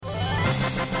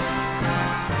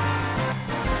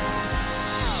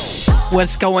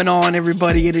What's going on,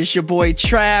 everybody? It is your boy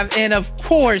Trav, and of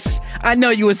course, I know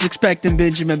you was expecting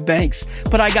Benjamin Banks,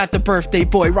 but I got the birthday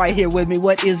boy right here with me.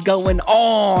 What is going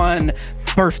on,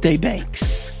 Birthday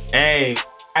Banks? Hey,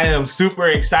 I am super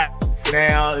excited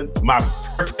now. My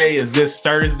birthday is this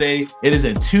Thursday. It is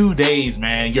in 2 days,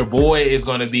 man. Your boy is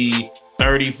going to be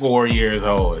 34 years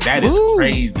old. That is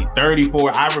crazy.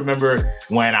 34. I remember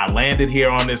when I landed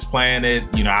here on this planet,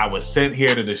 I was sent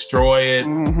here to destroy it.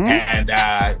 And,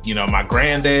 my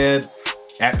granddad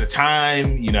at the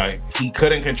time, he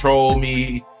couldn't control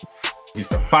me. He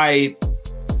used to fight.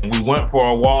 And we went for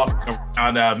a walk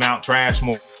around Mount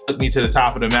Trashmore, took me to the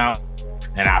top of the mountain,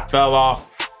 and I fell off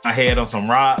my head on some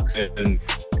rocks. And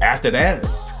after that,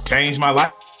 changed my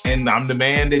life. And I'm the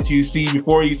man that you see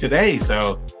before you today.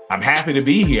 So I'm happy to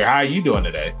be here. How are you doing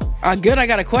today? Good. I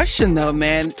got a question though,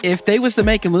 man. If they was to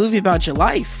make a movie about your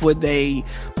life, would they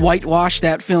whitewash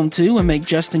that film too and make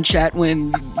Justin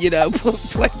Chatwin,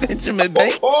 play Benjamin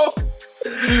Banks?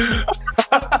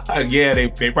 Yeah, they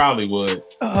probably would.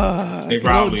 They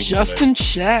probably would. Justin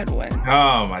Chatwin.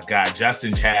 Oh my God,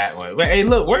 Justin Chatwin. But hey,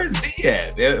 look, where's D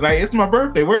at? Like, it's my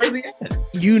birthday. Where is he at?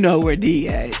 You know where D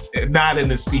at. Not in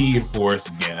the Speed Force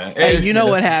again. Hey, you know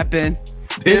what happened?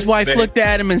 His wife looked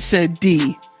at him and said,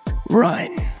 D, run.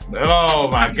 Oh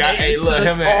my God. Hey, look,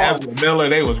 him and Ezra Miller,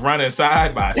 they was running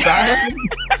side by side.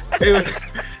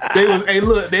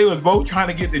 They was both trying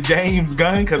to get the James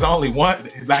Gunn because only one,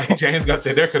 like James Gunn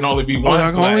said, there can only be one.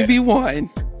 There can only be one.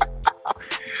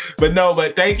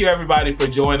 But thank you everybody for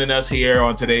joining us here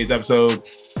on today's episode.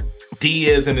 D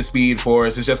is in the Speed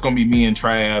Force. It's just going to be me and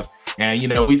Trav. And,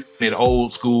 we did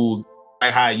old school,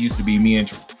 like how it used to be me and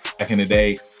Trav back in the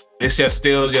day. It's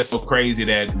still so crazy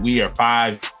that we are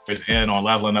 5 years in on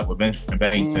Leveling Up with Benjamin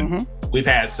Banks. And we've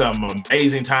had some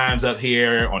amazing times up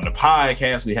here on the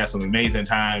podcast. We had some amazing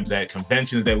times at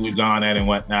conventions that we've gone at and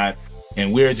whatnot.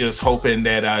 And we're just hoping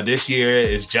that this year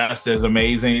is just as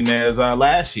amazing as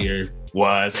last year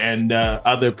was and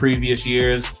other previous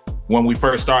years when we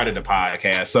first started the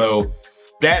podcast. So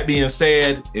that being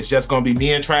said, it's just going to be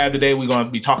me and Trav today. We're going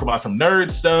to be talking about some nerd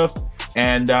stuff.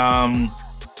 And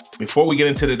before we get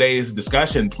into today's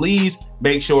discussion, please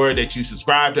make sure that you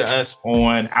subscribe to us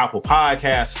on Apple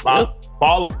Podcasts, follow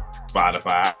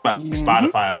Spotify,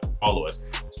 follow us.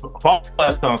 Follow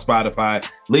us on Spotify.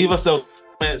 Leave us those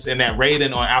comments and that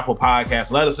rating on Apple Podcasts.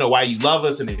 Let us know why you love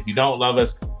us. And if you don't love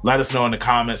us, let us know in the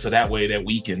comments so that way that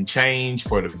we can change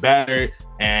for the better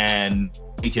and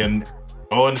we can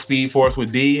go in the Speed Force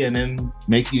with D and then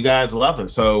make you guys love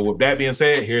us. So with that being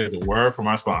said, here's the word from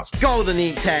our sponsor. Golden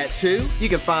Ink Tattoo. You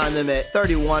can find them at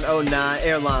 3109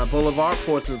 Airline Boulevard,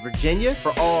 Portsmouth, Virginia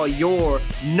for all your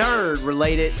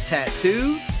nerd-related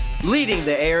tattoos. Leading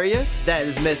the area, that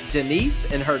is Miss Denise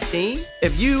and her team.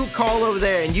 If you call over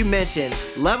there and you mention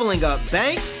Leveling Up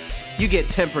Banks, you get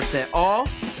 10% off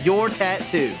your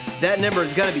tattoo. That number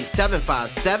is going to be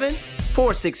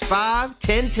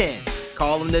 757-465-1010.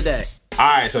 Call them today. All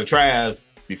right, so Trav,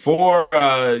 before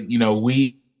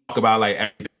we talk about like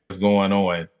everything that's going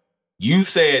on, you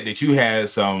said that you had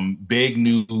some big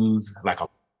news, like a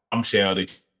bombshell that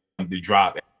you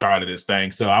dropped at the start of this thing.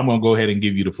 So I'm gonna go ahead and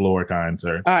give you the floor, kind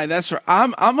sir. All right, that's right.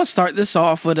 I'm gonna start this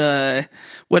off with a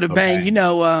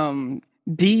bang.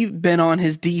 D been on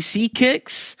his DC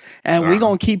kicks, and we're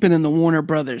gonna keep it in the Warner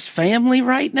Brothers family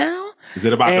right now. Is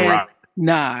it about The Rock?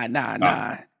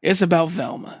 Nah. It's about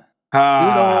Velma.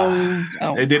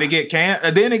 Did it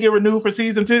get renewed for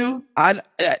season 2?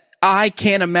 I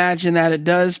can't imagine that it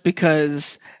does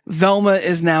because Velma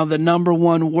is now the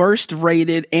 #1 worst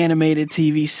rated animated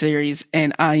TV series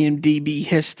in IMDb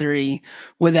history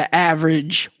with an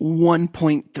average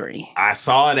 1.3. I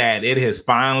saw that it has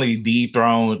finally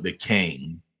dethroned the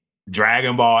king.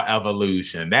 Dragon Ball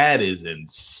Evolution. That is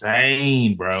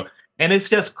insane, bro. And it's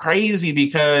just crazy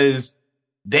because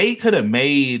they could have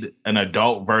made an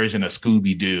adult version of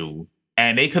Scooby-Doo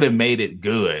and they could have made it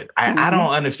good. I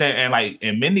don't understand.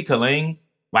 And Mindy Kaling,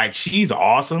 like, she's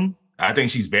awesome. I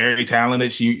think she's very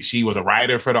talented. She was a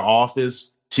writer for The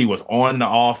Office. She was on The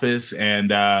Office.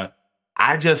 And I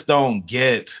just don't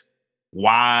get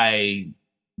why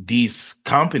these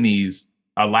companies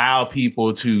allow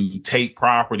people to take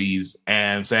properties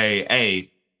and say, hey,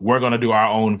 we're going to do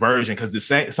our own version. Because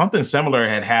something similar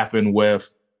had happened with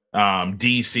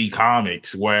DC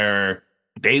Comics, where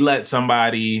they let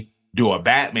somebody do a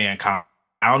Batman comic.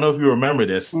 I don't know if you remember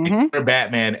this.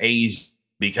 Batman Asian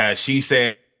because she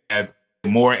said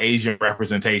more Asian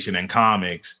representation in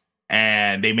comics,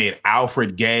 and they made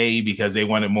Alfred gay because they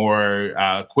wanted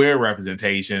more queer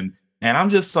representation. And I'm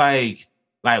just like,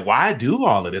 why do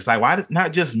all of this? Like, why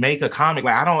not just make a comic?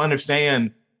 Like, I don't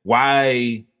understand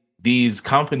why these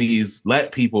companies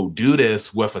let people do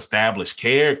this with established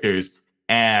characters,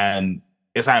 and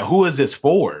it's like, who is this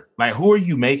for? Like, who are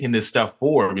you making this stuff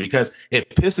for? Because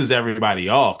it pisses everybody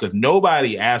off, because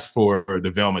nobody asked for the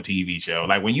Velma TV show.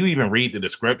 Like, when you even read the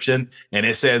description and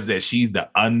it says that she's the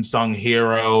unsung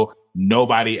hero,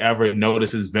 nobody ever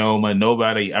notices Velma,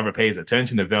 nobody ever pays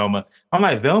attention to Velma. I'm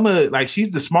like, Velma, like,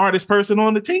 she's the smartest person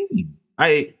on the team.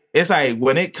 It's like,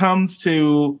 when it comes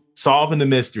to solving the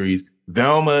mysteries,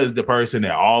 Velma is the person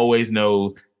that always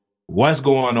knows what's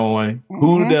going on,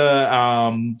 who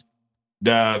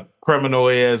the criminal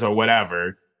is or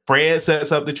whatever. Fred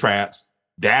sets up the traps.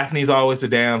 Daphne's always the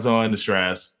damsel in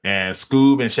distress, and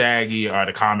Scoob and Shaggy are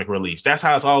the comic reliefs. That's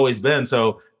how it's always been.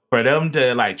 So for them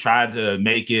to like try to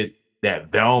make it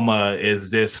that Velma is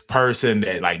this person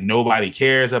that like nobody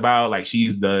cares about, like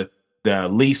she's the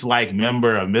least liked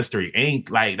member of Mystery Inc.,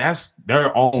 like that's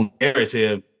their own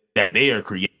narrative that they are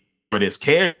creating for this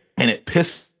character, and it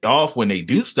pisses off when they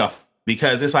do stuff,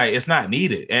 because it's like, it's not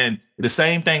needed. And the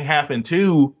same thing happened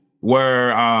too,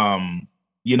 where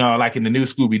like in the new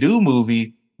Scooby-Doo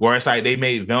movie, where it's like they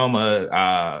made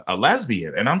Velma a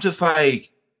lesbian, and I'm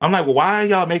like, well, why are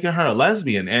y'all making her a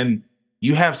lesbian? And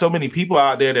you have so many people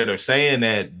out there that are saying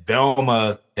that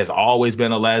Velma has always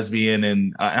been a lesbian,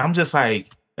 and I'm just like,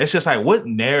 it's just like, what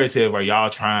narrative are y'all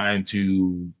trying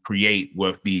to create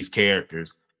with these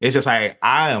characters? It's just like,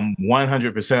 I am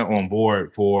 100% on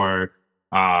board for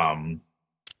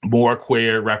more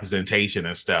queer representation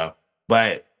and stuff,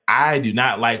 but I do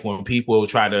not like when people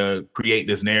try to create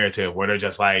this narrative where they're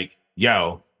just like,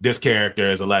 yo, this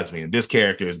character is a lesbian, this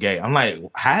character is gay. I'm like,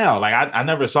 how? Like, I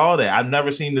never saw that. I've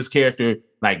never seen this character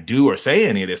like do or say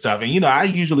any of this stuff. And I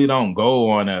usually don't go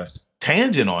on a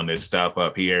tangent on this stuff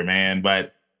up here, man,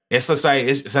 but it's just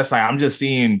like I'm just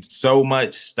seeing so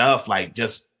much stuff like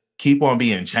just keep on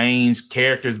being changed,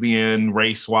 characters being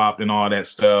race swapped and all that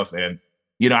stuff. And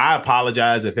I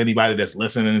apologize if anybody that's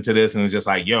listening to this and is just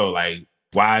like, yo, like,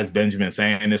 why is Benjamin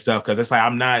saying this stuff? Because it's like,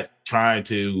 I'm not trying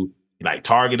to like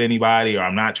target anybody, or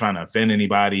I'm not trying to offend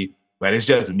anybody, but it's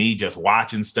just me just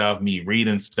watching stuff, me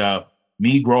reading stuff,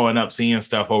 me growing up seeing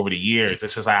stuff over the years.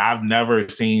 It's just like, I've never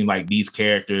seen like these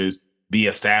characters be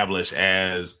established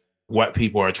as what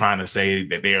people are trying to say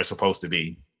that they are supposed to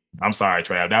be. I'm sorry,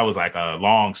 Trav. That was like a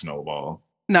long snowball.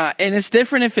 Nah, and it's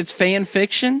different if it's fan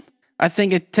fiction. I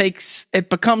think it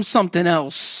becomes something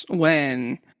else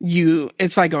when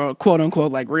it's like a quote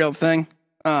unquote like real thing.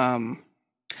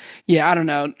 Yeah, I don't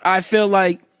know. I feel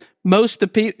like most of the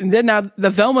people, then now the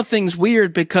Velma thing's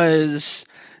weird because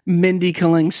Mindy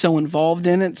Kaling's so involved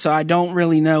in it. So I don't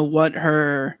really know what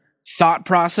her thought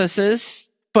process is.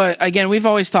 But again, we've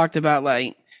always talked about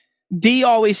like, Dee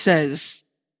always says,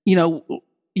 y'all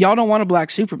don't want a black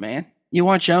Superman. You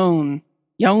want your own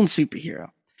superhero.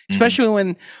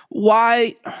 Especially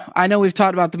I know we've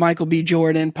talked about the Michael B.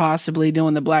 Jordan possibly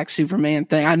doing the black Superman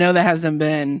thing. I know that hasn't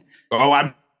been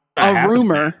a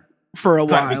rumor for a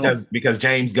while. Because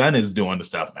James Gunn is doing the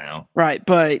stuff now. Right,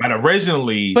 but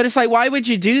originally... But it's like, why would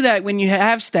you do that when you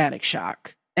have Static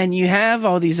Shock and you have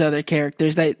all these other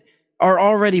characters that are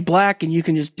already black and you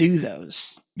can just do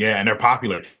those? Yeah, and they're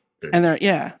popular.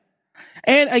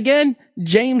 And again,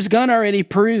 James Gunn already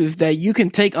proved that you can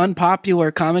take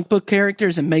unpopular comic book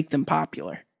characters and make them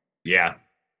popular. Yeah,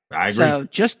 I agree. So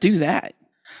just do that.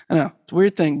 I know. It's a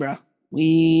weird thing, bro.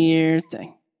 Weird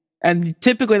thing. And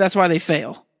typically that's why they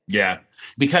fail. Yeah.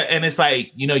 And it's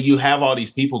like, you have all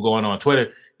these people going on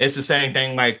Twitter. It's the same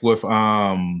thing like with,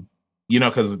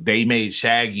 because they made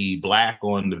Shaggy black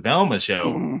on the Velma show.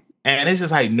 Mm-hmm. And it's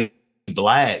just like,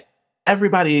 black.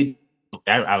 Everybody...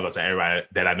 I was gonna say everybody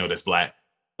that I know that's black.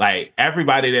 Like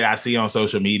everybody that I see on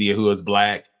social media who is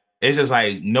black, it's just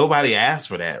like nobody asked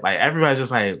for that. Like everybody's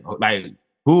just like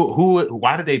who?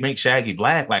 Why did they make Shaggy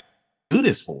black? Like, do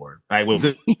this for? Like, was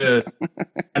it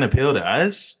an appeal to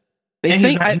us? They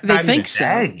think so.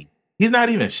 Shaggy. He's not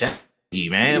even Shaggy,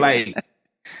 man. Yeah. Like,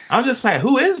 I'm just like,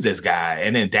 who is this guy?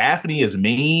 And then Daphne is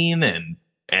mean, and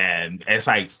it's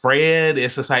like Fred.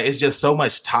 It's just like, it's just so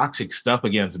much toxic stuff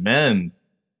against men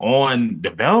on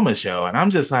the Velma show, and I'm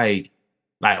just like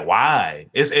why?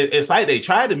 It's like they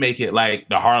tried to make it like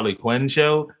the Harley Quinn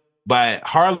show, but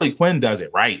Harley Quinn does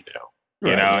it right though,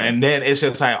 you know. Yeah. And then it's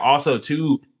just like also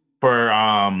too for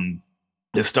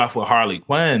the stuff with Harley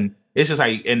Quinn. It's just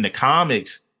like in the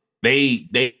comics,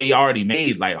 they already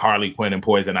made like Harley Quinn and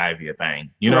Poison Ivy a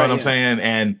thing. You know what I'm saying?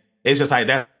 And it's just like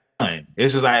that.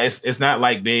 It's just like it's not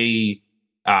like they.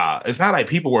 It's not like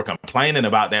people were complaining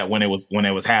about that when it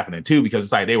was happening too, because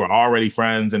it's like they were already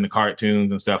friends in the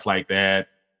cartoons and stuff like that.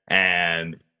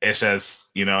 And it's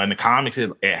just, in the comics,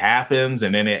 it happens,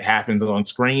 and then it happens on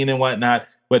screen and whatnot.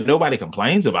 but nobody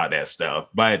complains about that stuff.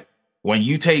 But when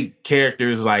you take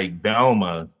characters like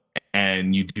Velma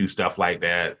and you do stuff like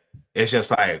that, it's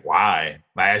just like, why?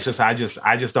 Like, it's just, I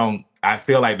just don't, I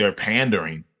feel like they're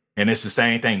pandering. And it's the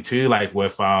same thing too, like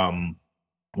with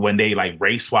when they like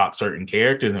race swap certain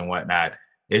characters and whatnot.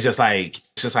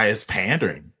 It's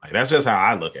pandering. Like, that's just how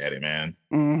I look at it, man.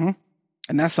 Mm-hmm.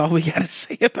 And that's all we got to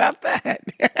say about that.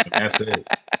 That's it.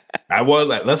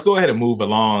 Let's go ahead and move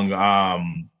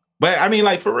along. But I mean,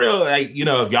 like, for real, like, you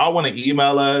know, if y'all want to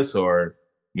email us or,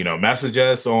 you know, message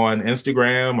us on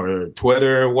Instagram or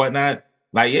Twitter or whatnot,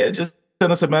 like, yeah, just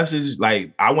send us a message.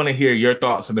 Like, I want to hear your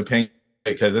thoughts and opinions,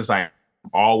 because it's like,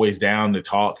 I'm always down to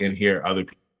talk and hear other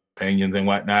people's opinions and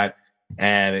whatnot.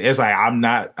 And it's like, I'm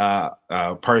not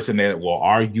a person that will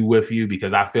argue with you,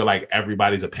 because I feel like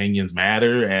everybody's opinions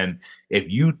matter. And if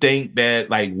you think that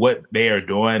like what they are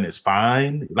doing is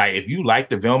fine, like if you like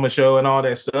the Velma show and all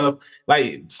that stuff,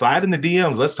 like slide in the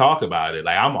DMs, let's talk about it.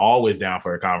 Like, I'm always down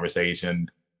for a conversation.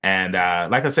 And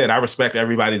like I said, I respect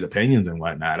everybody's opinions and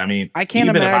whatnot. I mean, I can't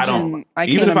imagine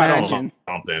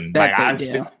something like I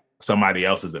still somebody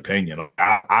else's opinion.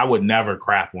 I would never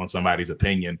crap on somebody's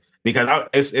opinion, because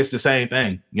it's the same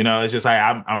thing. You know, it's just like,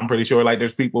 I'm pretty sure like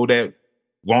there's people that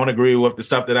won't agree with the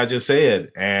stuff that I just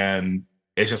said. And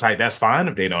it's just like, that's fine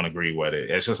if they don't agree with it.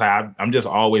 It's just like, I'm just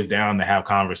always down to have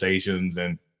conversations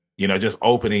and, you know, just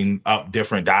opening up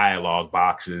different dialogue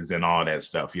boxes and all that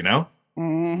stuff, you know?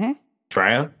 Mm-hmm.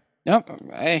 Trav?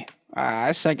 Yep. Hey,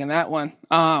 I second that one.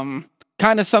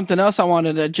 Kind of something else I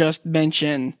wanted to just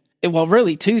mention. Well,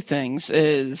 really two things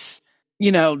is,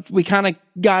 you know, we kind of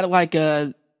got like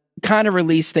a kind of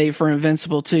release date for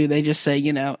Invincible 2. They just say,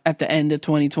 you know, at the end of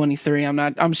 2023. I'm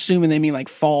assuming they mean like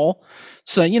fall.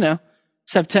 So, you know,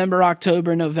 September,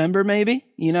 October, November, maybe,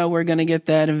 you know, we're going to get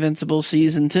that Invincible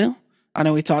season 2. I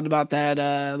know we talked about that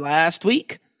last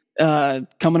week,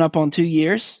 coming up on 2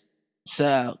 years.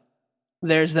 So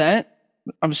there's that.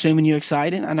 I'm assuming you're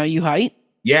excited. I know you hype.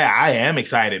 Yeah, I am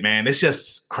excited, man. It's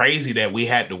just crazy that we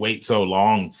had to wait so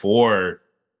long for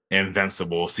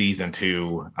Invincible season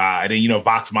 2. And then, you know,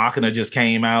 Vox Machina just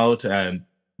came out, and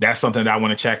that's something that I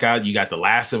want to check out. You got The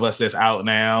Last of Us that's out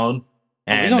now.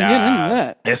 And we're gonna get into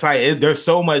that. It's like there's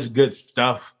so much good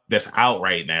stuff that's out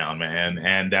right now, man.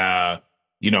 And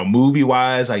you know, movie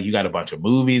wise, like you got a bunch of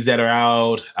movies that are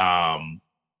out.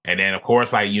 And then of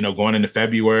course, like, you know, going into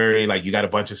February, like you got a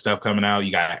bunch of stuff coming out.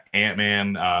 You got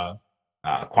Ant-Man,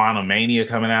 Quantum Mania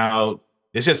coming out.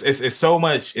 It's just it's so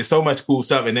much cool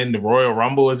stuff. And then the Royal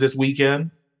Rumble is this weekend,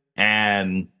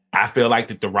 and I feel like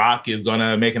that The Rock is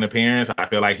gonna make an appearance. I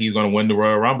feel like he's gonna win the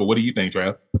Royal Rumble. What do you think,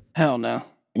 Trev? Hell no.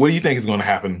 What do you think is going to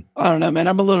happen? I don't know, man.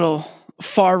 I'm a little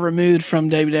far removed from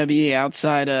WWE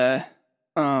outside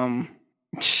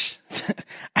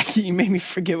you made me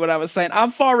forget what I was saying. I'm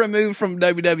far removed from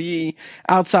WWE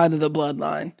outside of the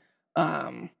bloodline.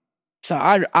 So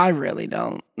I really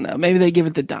don't know. Maybe they give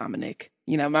it to Dominic.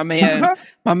 You know, my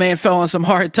man fell on some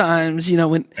hard times, you know,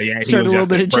 when served a little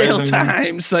bit of jail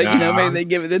time. So, you know, maybe they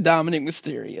give it to Dominic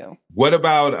Mysterio. What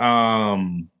about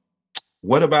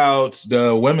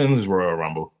the women's Royal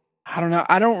Rumble? I don't know.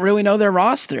 I don't really know their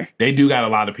roster. They do got a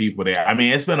lot of people there. I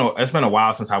mean, it's been a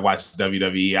while since I watched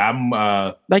WWE. I'm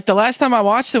like the last time I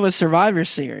watched it was Survivor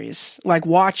Series. Like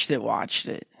watched it. Watched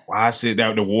it,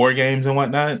 the War Games and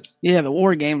whatnot. Yeah, the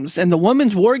War Games. And the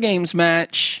women's War Games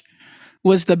match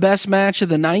was the best match of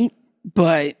the night,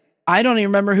 but I don't even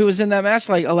remember who was in that match.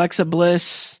 Like Alexa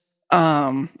Bliss,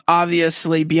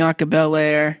 obviously Bianca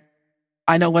Belair.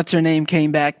 I know what's her name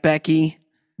came back, Becky.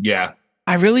 Yeah.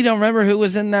 I really don't remember who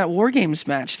was in that War Games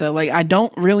match, though. Like, I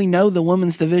don't really know the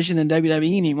women's division in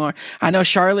WWE anymore. I know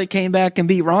Charlotte came back and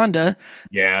beat Ronda.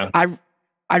 Yeah.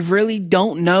 I really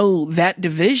don't know that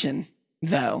division,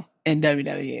 though, in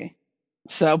WWE.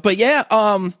 So, but yeah,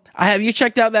 have you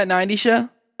checked out that 90s show?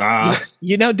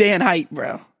 You know Dan Height,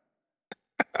 bro.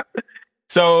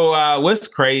 So, what's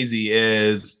crazy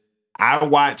is I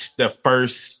watched the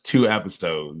first 2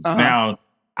 episodes. Now,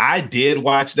 I did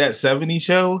watch that 70s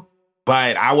show,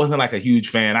 but I wasn't like a huge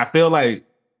fan. I feel like,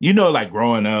 you know, like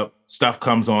growing up, stuff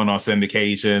comes on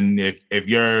syndication. If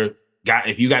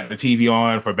you got the TV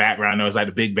on for background noise, like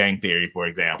The Big Bang Theory, for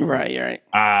example. Right.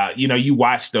 You know, you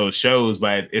watch those shows,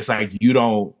 but it's like you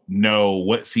don't know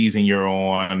what season you're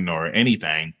on or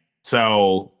anything.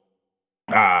 So,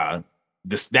 that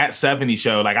 70s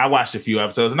show, like I watched a few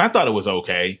episodes and I thought it was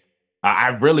okay. I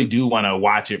really do want to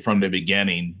watch it from the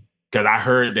beginning, because I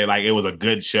heard that like it was a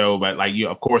good show, but like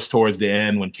of course towards the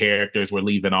end when characters were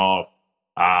leaving off,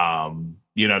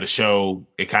 you know, the show,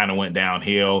 it kind of went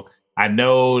downhill. I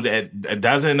know that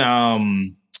doesn't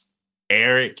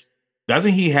Eric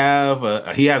doesn't he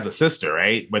have he has a sister,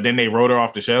 right? But then they wrote her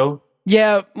off the show.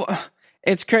 Yeah,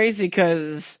 it's crazy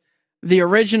because the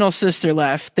original sister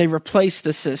left. They replaced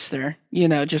the sister,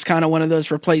 just kind of one of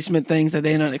those replacement things that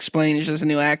they don't explain. It's just a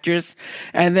new actress.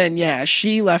 And then, yeah,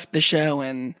 she left the show,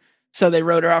 and so they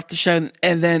wrote her off the show.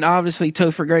 And then obviously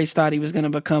Topher Grace thought he was going to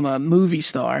become a movie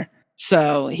star.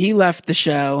 So he left the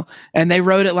show, and they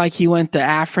wrote it like he went to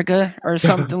Africa or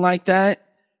something like that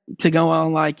to go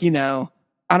on, like,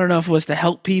 I don't know if it was to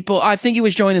help people. I think he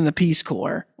was joining the Peace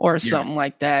Corps or something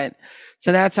like that.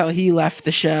 So that's how he left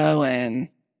the show. And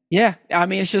yeah, I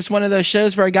mean, it's just one of those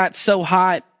shows where it got so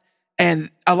hot,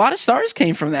 and a lot of stars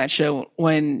came from that show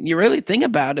when you really think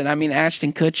about it. I mean,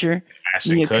 Ashton Kutcher,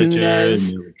 Mila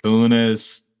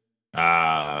Kunis.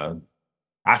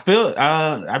 I feel,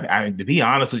 to be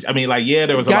honest with you, I mean, like, yeah,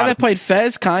 there was a guy that played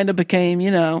Fez kind of became,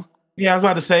 Yeah, I was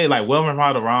about to say, like, Wilmer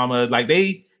Valderrama, like,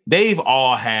 they've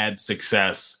all had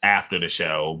success after the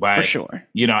show. But, for sure.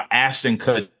 Ashton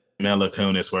Kutcher, Mila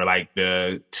Kunis were like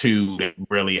the two that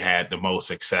really had the most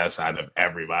success out of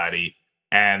everybody.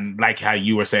 And like how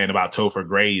you were saying about Topher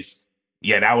Grace,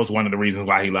 yeah, that was one of the reasons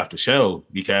why he left the show,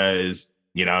 because,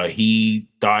 he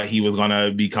thought he was going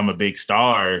to become a big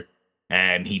star.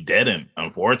 And he didn't,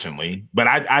 unfortunately. But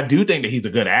I do think that he's a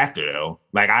good actor, though.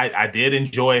 Like, I did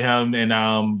enjoy him in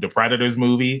the Predators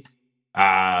movie.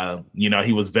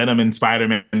 He was Venom in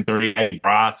Spider-Man 3,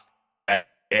 Brock.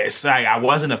 It's like, I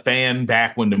wasn't a fan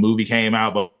back when the movie came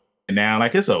out, but now,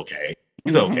 like, it's okay.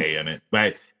 He's okay in it.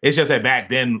 But it's just that back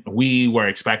then we were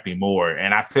expecting more.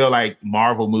 And I feel like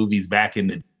Marvel movies back in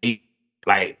the day,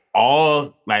 like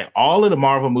all of the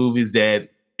Marvel movies that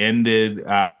ended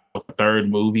third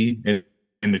movie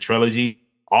in the trilogy,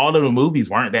 all of the movies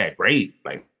weren't that great.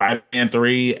 Like Spider-Man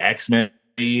 3, X-Men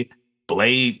 3,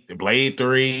 Blade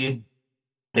 3.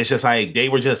 It's just like they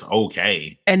were just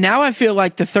okay. And now I feel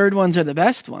like the third ones are the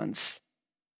best ones.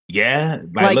 Yeah.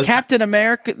 Like Captain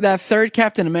America, that third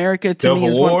Captain America to me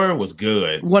was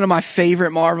good. One of my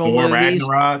favorite Marvel movies.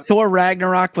 Thor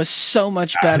Ragnarok was so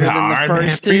much better than the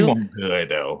first two. Won't good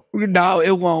though. No,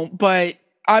 it won't. But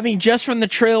I mean, just from the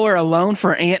trailer alone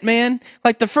for Ant-Man,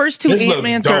 like the first two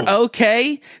Ant-Mans are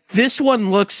okay. This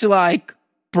one looks like,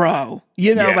 bro,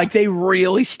 like they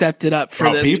really stepped it up for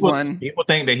this one. People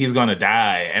think that he's going to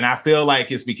die. And I feel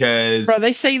like it's because... Bro,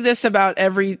 they say this about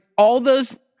all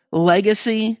those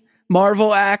legacy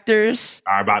Marvel actors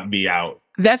are about to be out.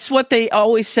 That's what they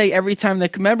always say every time they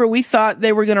come. Remember, we thought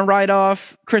they were going to write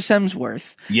off Chris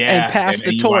Hemsworth and pass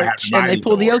the torch, and they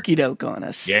pulled the okie doke on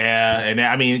us. Yeah, and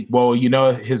I mean, well,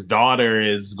 his daughter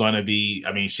is going to be,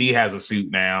 I mean, she has a suit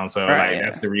now, so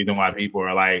that's the reason why people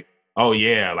are like, oh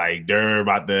yeah, like they're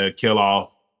about to kill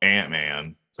off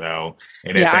Ant-Man. So,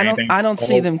 and I don't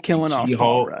see them killing off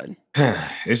Paul Rudd.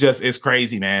 It's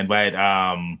crazy, man. But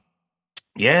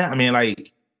yeah, I mean,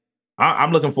 like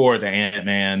I'm looking forward to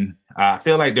Ant-Man. I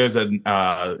feel like there's when is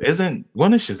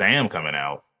Shazam coming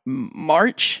out?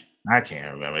 March? I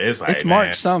can't remember. It's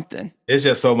March something. It's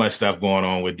just so much stuff going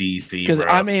on with DC. Because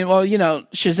I mean, well,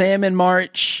 Shazam in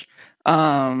March.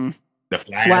 The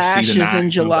Flash is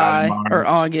in July or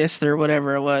August or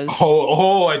whatever it was.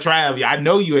 Trav, I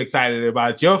know you're excited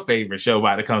about your favorite show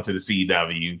about to come to the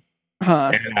CW.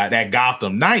 Huh? And, that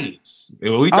Gotham Knights.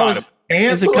 We thought it was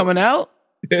canceled. Is it coming out?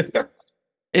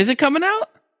 Is it coming out?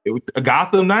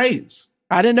 Gotham Knights.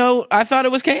 I didn't know. I thought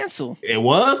it was canceled. It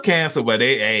was canceled, but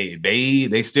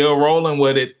they still rolling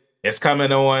with it. It's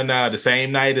coming on the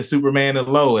same night as Superman and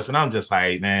Lois, and I'm just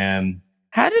like, man,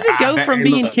 how did it go from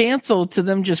being canceled to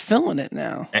them just filming it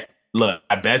now? Look,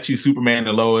 I bet you Superman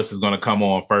and Lois is going to come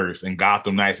on first, and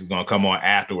Gotham Knights is going to come on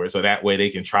afterwards, so that way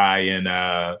they can try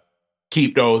and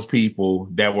keep those people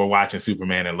that were watching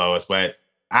Superman and Lois, but.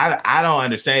 I don't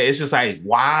understand. It's just like,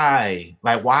 why?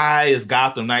 Like, why is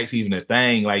Gotham Knights even a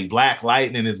thing? Like, Black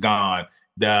Lightning is gone.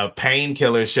 The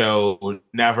Painkiller show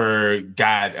never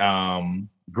got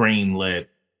greenlit.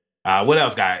 What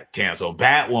else got canceled?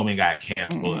 Batwoman got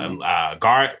canceled.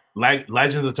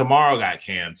 Legends of Tomorrow got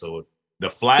canceled. The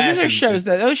Flash.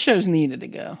 Those shows needed to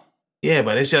go. Yeah,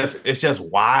 but it's just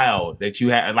wild that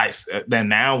you have that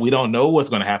now we don't know what's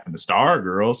going to happen to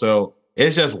Stargirl. So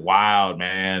it's just wild,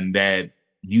 man, that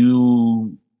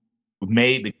you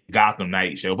made the Gotham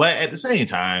Knight show. But at the same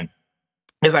time,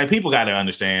 it's like people got to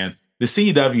understand the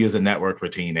CW is a network for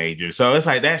teenagers. So it's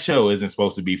like that show isn't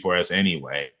supposed to be for us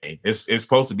anyway. It's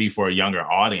supposed to be for a younger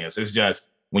audience. It's just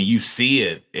when you see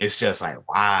it, it's just like,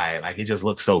 why? Like, it just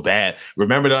looks so bad.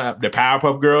 Remember the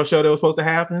Powerpuff Girls show that was supposed to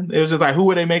happen? It was just like, who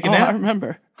were they making that? I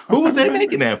remember. Who was they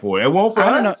making that for? It won't for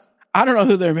us. I don't know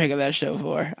who they're making that show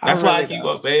for. That's why I keep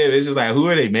on saying it. It's just like, who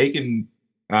are they making?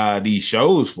 these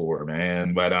shows for,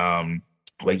 man. But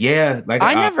yeah, like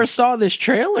I never saw this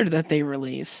trailer that they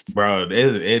released, bro.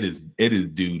 It is doo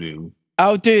doo.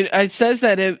 Oh, dude, it says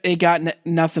that it got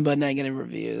nothing but negative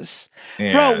reviews.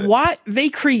 Yeah. Bro, what? They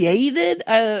created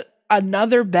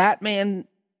another Batman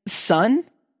son?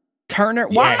 Turner?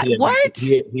 Yeah, what?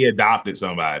 He adopted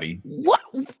somebody. What?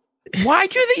 Why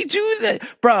do they do that?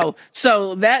 Bro,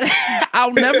 so that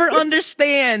I'll never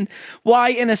understand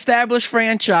why an established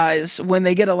franchise, when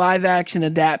they get a live action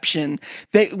adaptation,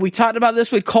 we talked about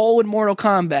this with Cole in Mortal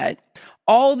Kombat,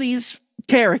 all these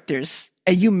characters,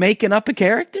 and you making up a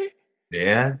character?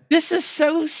 Yeah. This is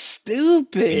so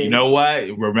stupid. You know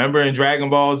what? Remember in Dragon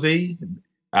Ball Z,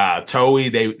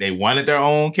 Toei, they wanted their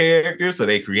own character, so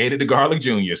they created the Garlic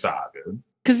Jr. saga.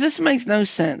 Because this makes no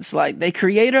sense. Like they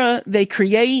create I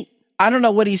don't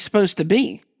know what he's supposed to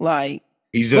be. Like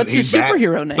what's his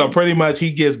superhero name? So pretty much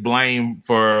he gets blamed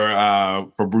for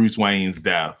Bruce Wayne's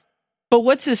death. But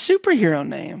what's his superhero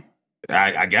name?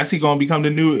 I guess he's gonna become the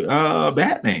new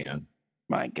Batman.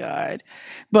 My God.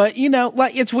 But,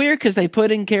 like, it's weird because they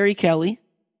put in Carrie Kelly,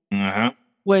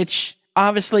 which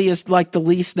obviously is like the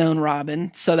least known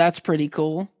Robin. So that's pretty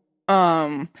cool.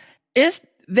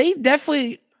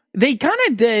 They kind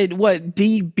of did what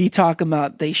D be talking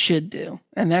about they should do.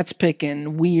 And that's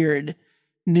picking weird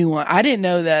new one. I didn't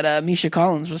know that Misha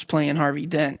Collins was playing Harvey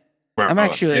Dent. Bro,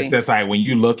 it's just like when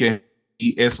you look at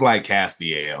it's like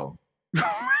Castiel.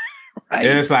 Right?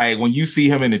 It's like when you see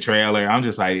him in the trailer, I'm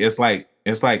just like, it's like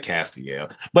Castiel.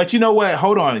 But you know what?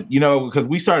 Hold on. Because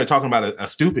we started talking about a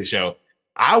stupid show.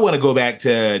 I want to go back to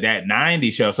that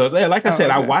 90s show. So like I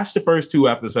said, okay. I watched the first 2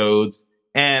 episodes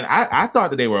and I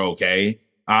thought that they were okay.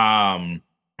 Some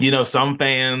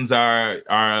fans are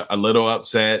a little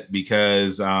upset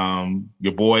because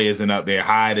your boy isn't up there.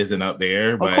 Hyde isn't up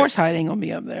there. Of course Hyde ain't gonna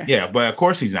be up there. Yeah, but of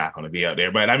course he's not gonna be up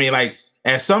there. But I mean, like,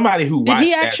 as somebody who watched, did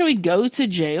he actually go to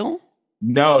jail?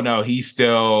 No, he's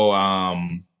still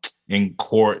in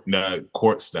court,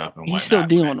 court stuff and whatnot. He's still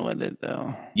dealing with it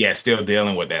though. Yeah, still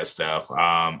dealing with that stuff.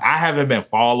 I haven't been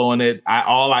following it.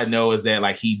 All I know is that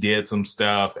like he did some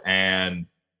stuff and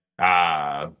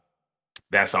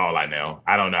that's all I know.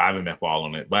 I don't know. I haven't been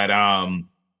following it. But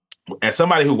as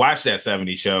somebody who watched that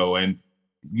 70s show and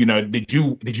did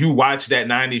you watch that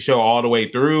 90s show all the way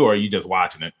through or are you just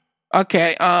watching it?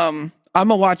 Okay. I'm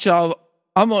gonna watch all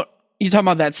you talking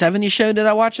about that 70s show? Did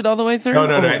I watch it all the way through? No,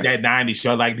 that 90s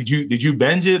show. Like, did you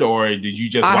binge it or did you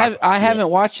just watch it? I haven't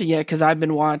watched it yet because I've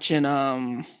been watching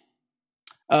Junji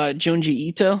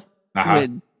Ito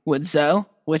with Zoe,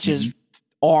 which is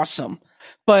awesome.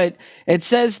 But it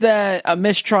says that a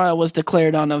mistrial was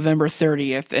declared on November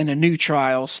 30th and a new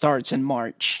trial starts in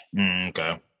March.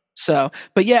 Okay. So,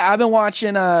 but yeah, I've been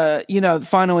watching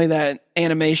finally that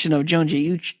animation of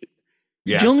Junji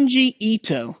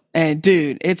Ito. And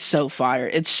dude, it's so fire.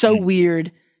 It's so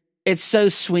weird. It's so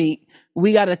sweet.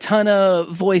 We got a ton of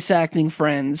voice acting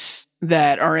friends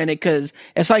that are in it because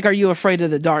it's like, Are You Afraid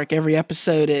of the Dark? Every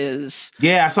episode is.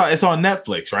 Yeah, I saw it's on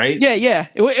Netflix, right? Yeah.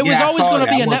 It was always going to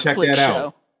be a Netflix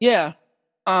show. Yeah.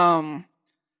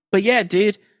 But yeah,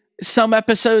 dude, some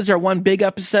episodes are one big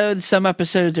episode. Some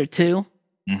episodes are 2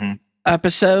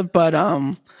 episode, but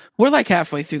we're like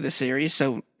halfway through the series,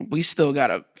 so we still got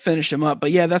to finish them up.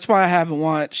 But yeah, that's why I haven't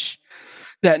watched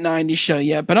that 90s show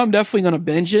yet, but I'm definitely going to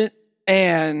binge it.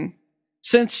 And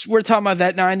since we're talking about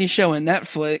that 90s show on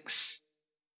Netflix,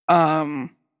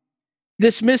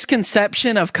 this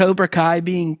misconception of Cobra Kai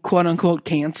being quote unquote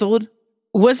canceled,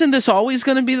 wasn't this always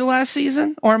going to be the last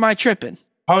season or am I tripping?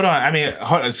 Hold on. I mean,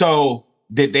 so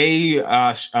did they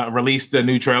release the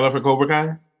new trailer for Cobra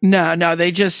Kai? No,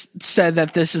 they just said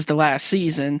that this is the last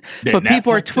season, but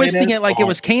people are twisting it like it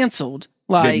was canceled.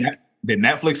 Like, did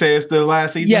Netflix say it's the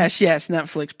last season? Yes,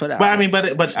 Netflix put out. But I mean,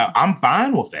 but I'm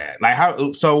fine with that. Like,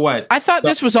 how? So what? I thought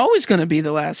this was always going to be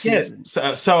the last season.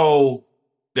 So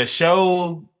the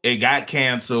show, it got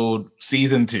canceled.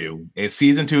 Season 2.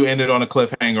 Season 2 ended on a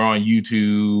cliffhanger on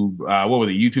YouTube. What was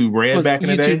it? YouTube Red back in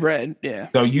the day. YouTube Red, yeah.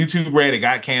 So YouTube Red, it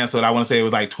got canceled. I want to say it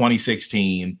was like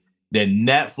 2016. Then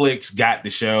Netflix got the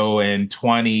show in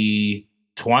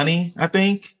 2020, I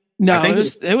think. No, I think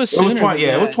it was 20.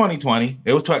 Yeah, it was 2020.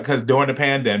 It was because during the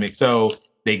pandemic. So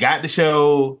they got the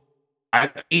show.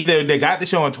 Either they got the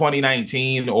show in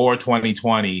 2019 or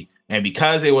 2020, and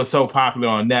because it was so popular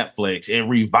on Netflix, it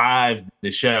revived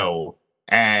the show.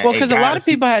 And because a lot of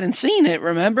people hadn't seen it,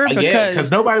 remember? Because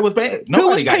nobody was paying.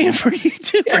 Nobody got paying for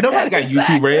YouTube. Yeah, nobody got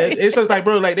YouTube Red. It's just like,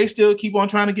 bro, like they still keep on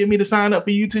trying to get me to sign up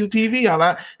for YouTube TV.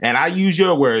 And I use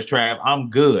your words, Trav. I'm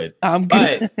good.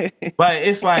 But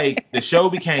it's like the show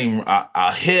became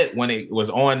a hit when it was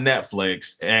on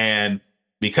Netflix, and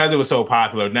because it was so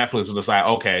popular, Netflix was just like,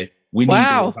 okay, we need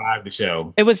to revive the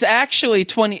show. It was actually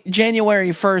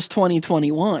January 1st,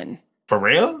 2021. For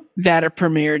real? That it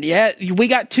premiered. Yeah, we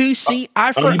got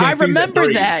I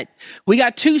remember that. We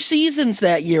got 2 seasons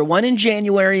that year, one in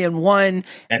January and one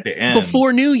at the end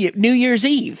before New Year's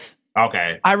Eve.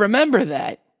 Okay. I remember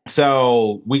that.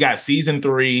 So we got season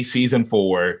 3, season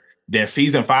 4. Then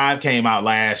season 5 came out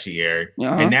last year,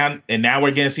 and now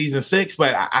we're getting season 6.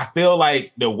 But I feel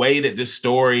like the way that this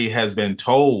story has been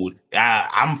told,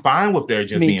 I'm fine with there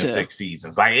just being 6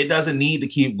 seasons. Like, it doesn't need to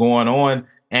keep going on.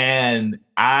 And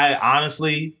I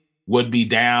honestly would be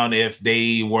down if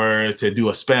they were to do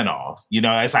a spinoff. You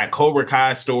know, it's like Cobra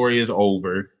Kai's story is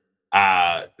over.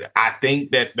 I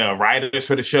think that the writers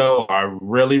for the show are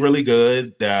really, really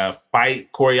good. The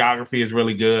fight choreography is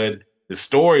really good. The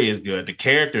story is good. The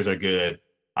characters are good.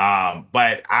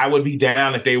 But I would be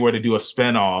down if they were to do a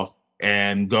spinoff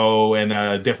and go in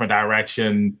a different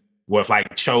direction with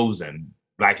like Chosen,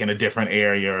 like in a different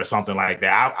area or something like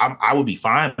that. I would be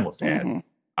fine with that.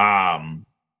 Mm-hmm.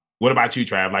 What about you,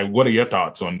 Trav? Like, what are your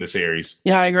thoughts on the series?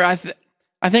 Yeah, I agree.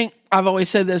 I think I've always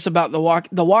said this about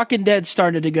The Walking Dead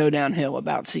started to go downhill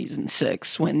about season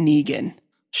 6 when Negan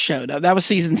showed up. That was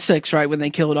season 6, right? When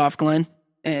they killed off Glenn?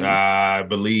 And I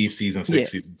believe season 6,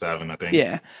 season 7, I think.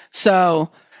 Yeah.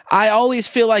 So I always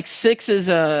feel like 6 is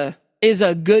a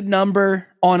good number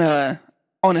on a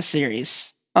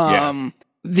series.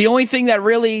 The only thing that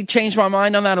really changed my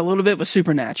mind on that a little bit was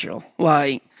Supernatural.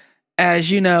 Like,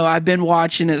 as you know, I've been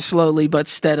watching it slowly but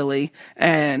steadily,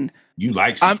 and you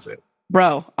like season 6.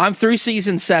 Bro, I'm through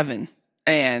season 7,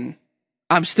 and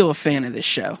I'm still a fan of this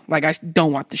show. Like, I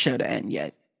don't want the show to end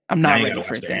yet. I'm not ready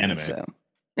for it to end. So.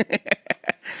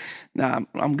 Nah,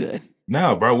 I'm good.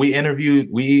 No, bro, we interviewed.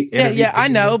 Yeah, I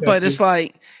know, but it's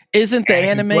like, isn't the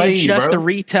anime just a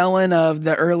retelling of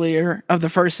the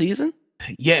first season?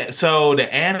 Yeah, so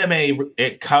the anime,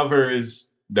 it covers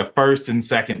the first and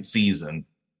second season,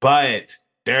 but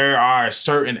there are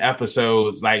certain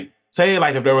episodes, like, say,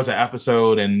 like if there was an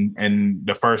episode in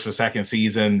the first or second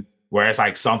season where it's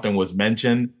like something was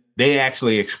mentioned, they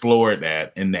actually explored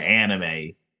that in the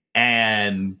anime.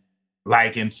 And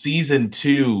like in season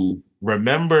 2,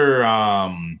 remember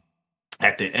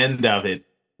at the end of it,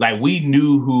 like we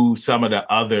knew who some of the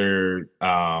other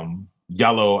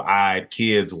yellow-eyed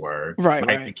kids were.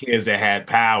 Right. The kids that had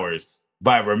powers.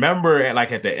 But remember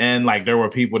at the end, like there were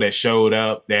people that showed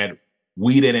up that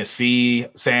we didn't see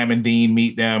Sam and Dean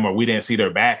meet them, or we didn't see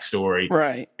their backstory.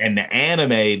 Right. And the anime,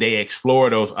 they explore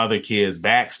those other kids'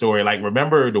 backstory. Like,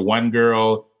 remember the one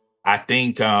girl, I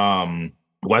think,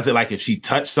 was it like if she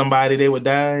touched somebody, they would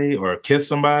die, or kiss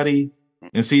somebody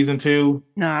in season 2?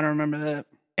 No, I don't remember that.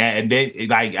 And they,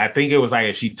 like, I think it was like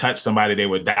if she touched somebody, they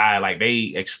would die. Like,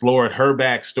 they explored her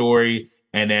backstory.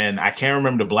 And then I can't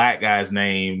remember the black guy's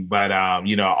name, but,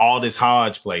 Aldous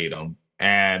Hodge played him.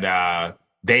 And,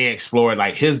 they explored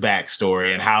like his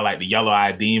backstory and how like the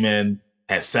yellow-eyed demon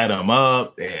had set him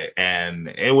up, and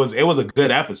it was a good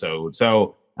episode.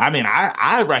 So I mean,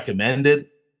 I recommend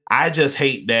it. I just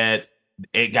hate that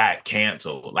it got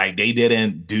canceled. Like they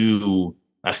didn't do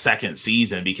a second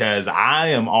season, because I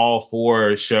am all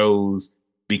for shows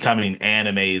becoming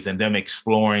animes and them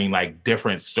exploring like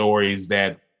different stories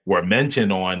that were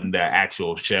mentioned on the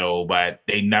actual show, but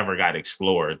they never got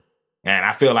explored. And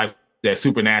I feel like that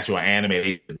Supernatural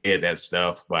anime did that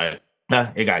stuff, but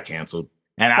it got canceled.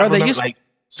 And I remember like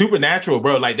Supernatural,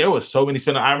 bro, like there was so many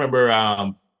spin-offs. I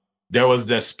remember there was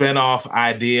the spin-off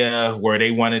idea where they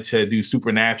wanted to do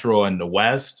Supernatural in the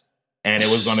West, and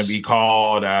it was going to be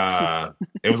called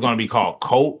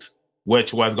Colt,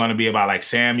 which was going to be about like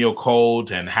Samuel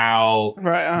Colt and how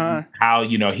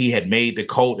he had made the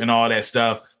cult and all that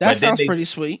stuff. That sounds pretty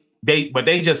sweet.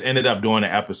 They just ended up doing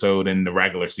an episode in the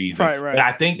regular season. Right. But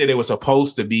I think that it was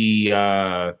supposed to be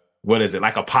like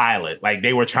a pilot. Like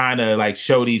they were trying to like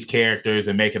show these characters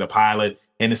and make it a pilot.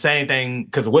 And the same thing,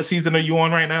 because what season are you on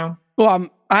right now? Well,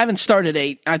 I haven't started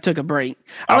 8. I took a break.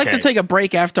 I like to take a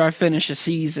break after I finish a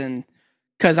season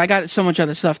because I got so much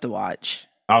other stuff to watch.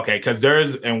 Okay, because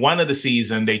in one of the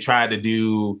season they tried to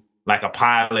do like a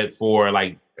pilot for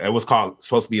like, it was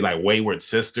supposed to be like Wayward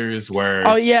Sisters, where...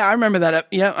 Oh, yeah, I remember that.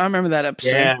 I remember that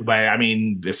episode. Yeah, but I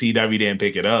mean, the CW didn't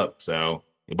pick it up, so...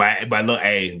 But look,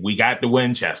 hey, we got the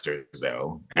Winchesters,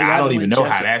 though. I don't even know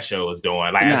how that show is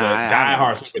doing. Like, as a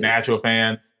diehard Supernatural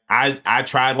fan, I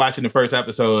tried watching the first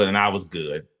episode, and I was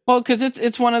good. Well, because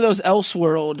it's one of those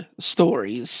Elseworld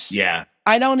stories. Yeah.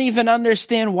 I don't even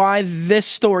understand why this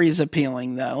story is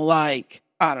appealing, though. Like,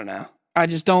 I don't know. I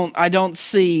don't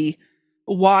see...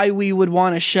 why we would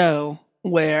want a show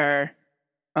where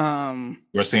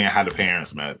we're seeing how the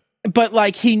parents met. But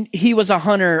like he was a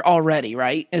hunter already,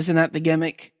 right? Isn't that the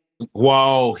gimmick?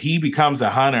 Well, he becomes a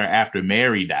hunter after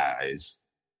Mary dies.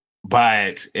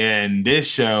 But in this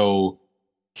show,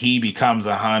 he becomes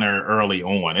a hunter early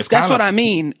on. That's what I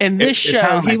mean. In this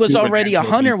show, he was already a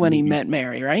hunter when he met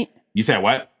Mary, right? You said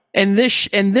what? In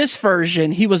this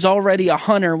version, he was already a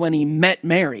hunter when he met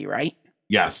Mary, right?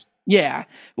 Yes. Yeah.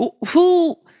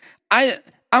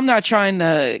 I'm not trying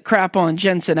to crap on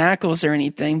Jensen Ackles or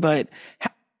anything, but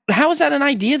how is that an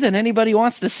idea that anybody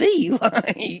wants to see?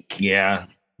 Yeah,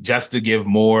 just to give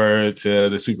more to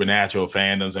the supernatural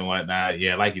fandoms and whatnot.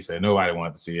 Yeah, like you said, nobody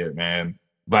wanted to see it, man.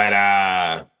 But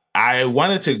I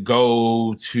wanted to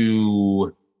go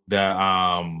to the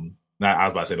I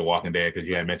was about to say The Walking Dead because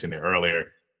you had mentioned it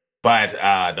earlier, but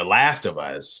The Last of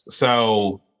Us.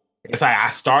 So it's like I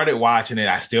started watching it.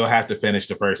 I still have to finish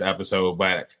the first episode,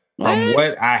 but from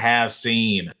what I have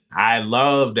seen, I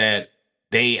love that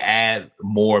they add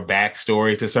more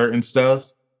backstory to certain stuff.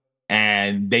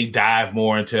 And they dive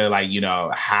more into like,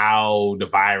 how the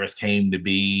virus came to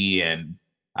be. And,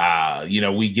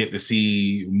 we get to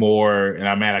see more. And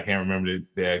I can't remember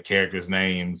the characters'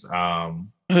 names.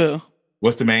 Who?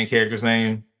 What's the main character's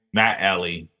name? Not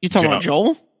Ellie. You talking about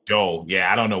Joel? Joel.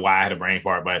 Yeah, I don't know why I had a brain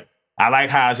fart, but I like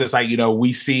how it's just like,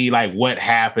 we see like what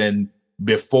happened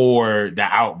before the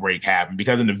outbreak happened.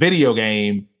 Because in the video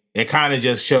game, it kind of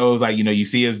just shows like, you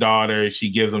see his daughter, she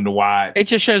gives him to watch. It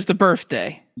just shows the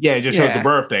birthday. Yeah, it just shows the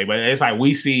birthday. But it's like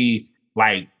we see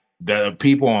like the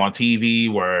people on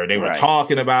TV where they were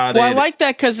talking about it. Well, I like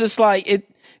that because it's like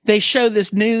they show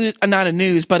this news, not a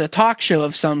news, but a talk show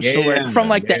of some sort from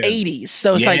like the 80s.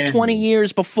 So it's like 20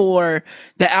 years before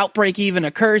the outbreak even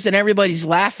occurs and everybody's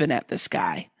laughing at this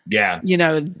guy. Yeah.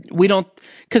 We don't,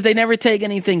 because they never take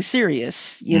anything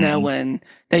serious, when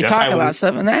they talk about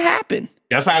stuff, and that happened.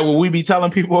 That's like what we be telling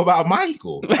people about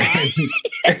Michael.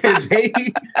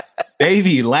 They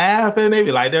be laughing. They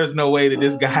be like, there's no way that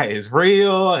this guy is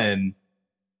real. And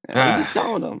we be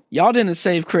telling them, y'all didn't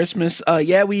save Christmas.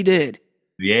 Yeah, we did.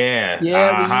 Yeah. We did.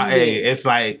 Hey, it's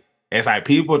like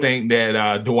people think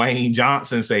that Dwayne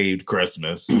Johnson saved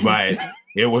Christmas, but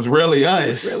it was really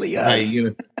us. Like,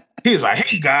 he was like,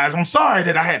 hey guys, I'm sorry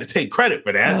that I had to take credit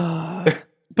for that.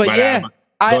 but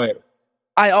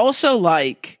I also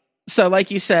like, so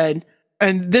like you said,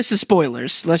 and this is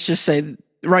spoilers. Let's just say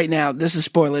right now, this is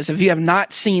spoilers. If you have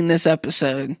not seen this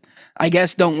episode, I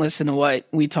guess don't listen to what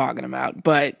we talking about.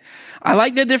 But I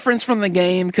like the difference from the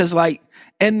game because like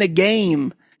in the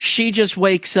game, she just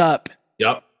wakes up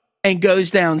and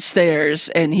goes downstairs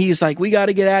and he's like, we got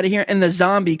to get out of here. And the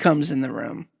zombie comes in the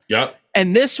room. Yep.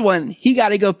 And this one, he got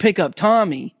to go pick up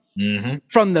Tommy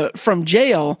from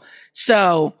jail.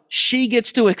 So she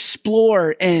gets to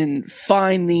explore and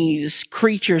find these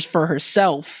creatures for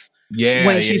herself. Yeah.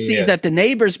 When she sees that the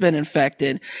neighbor's been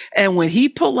infected. And when he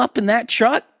pull up in that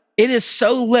truck, it is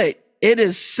so lit. It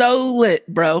is so lit,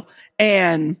 bro.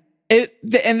 And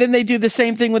then they do the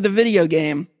same thing with the video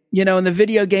game. In the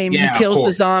video game, he kills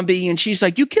the zombie and she's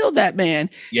like, you killed that man.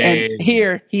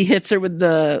 Here he hits her with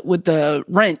the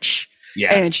wrench.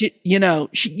 Yeah. And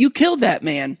you killed that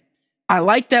man. I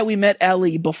like that we met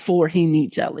Ellie before he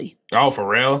meets Ellie. Oh, for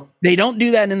real? They don't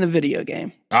do that in the video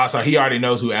game. Oh, so he already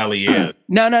knows who Ellie is.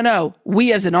 No.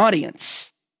 We as an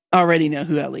audience already know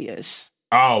who Ellie is.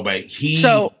 Oh, but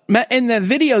So in the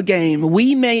video game,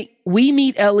 we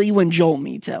meet Ellie when Joel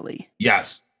meets Ellie.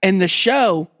 Yes. In the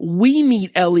show, we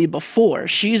meet Ellie before.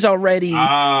 She's already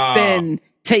been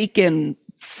taken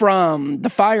from the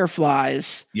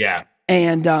Fireflies. Yeah.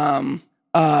 And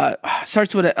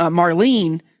starts with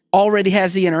Marlene already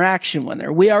has the interaction with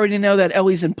her. We already know that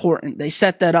Ellie's important. They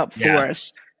set that up for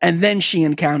us. And then she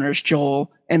encounters Joel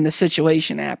and the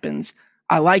situation happens.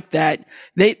 I like that.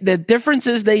 The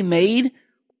differences they made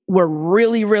were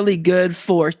really, really good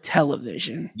for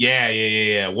television.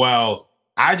 Yeah. Well,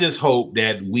 I just hope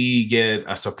that we get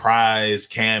a surprise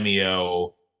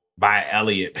cameo by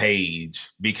Elliot Page,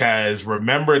 because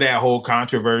remember that whole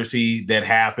controversy that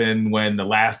happened when The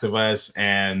Last of Us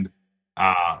and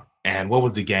what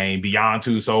was the game? Beyond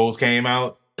Two Souls came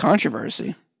out?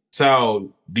 Controversy.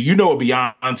 So do you know what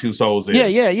Beyond Two Souls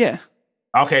is? Yeah.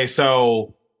 Okay,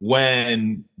 so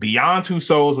when Beyond Two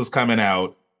Souls was coming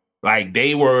out, like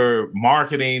they were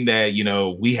marketing that,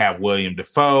 we have William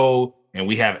Dafoe and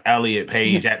we have Elliot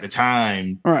Page at the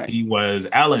time. Right. He was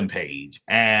Ellen Page.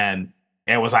 And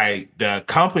it was like the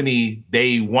company,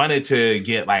 they wanted to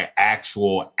get like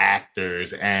actual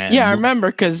actors. And I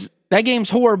remember because that game's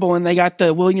horrible and they got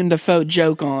the William Dafoe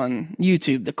joke on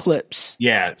YouTube, the clips.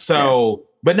 Yeah. So,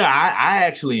 but no, I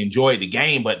actually enjoyed the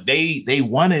game, but they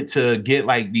wanted to get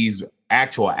like these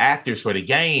actual actors for the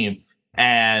game.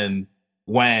 And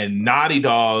when Naughty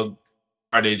Dog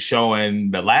started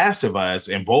showing The Last of Us,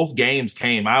 and both games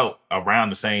came out around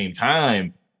the same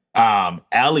time,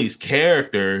 Ellie's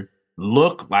character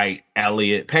looked like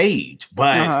Elliot Page,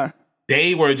 but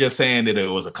they were just saying that it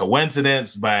was a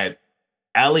coincidence. But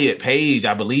Elliot Page,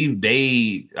 I believe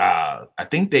I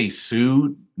think they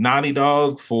sued Naughty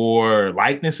Dog for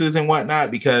likenesses and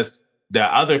whatnot, because the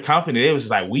other company, it was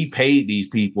just like, we paid these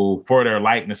people for their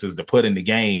likenesses to put in the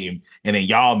game, and then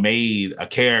y'all made a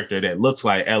character that looks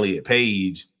like Elliot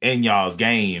Page in y'all's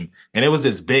game. And it was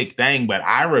this big thing. But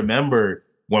I remember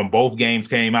when both games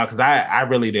came out, because I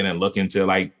really didn't look into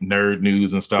like nerd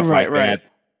news and stuff like that.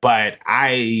 But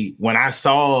when I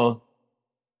saw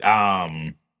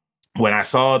The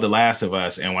Last of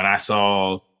Us and when I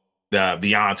saw the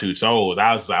Beyond Two Souls,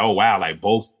 I was like, oh wow, like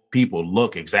both people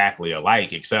look exactly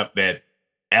alike, except that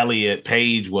Elliot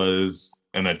Page was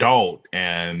an adult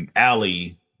and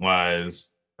Ellie was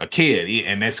a kid.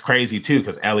 And that's crazy too,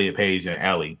 because Elliot Page and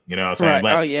Ellie, you know what I'm saying? Right.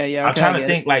 But oh yeah. I'm trying to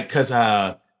think, like, because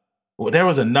there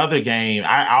was another game.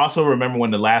 I also remember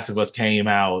when The Last of Us came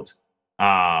out,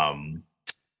 Alan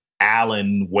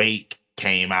Wake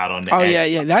came out on the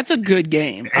Xbox. Yeah, that's a good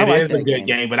game. It is a good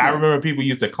game, but I remember people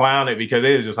used to clown it because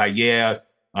it was just like, yeah,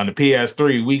 on the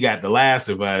PS3 we got The Last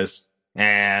of Us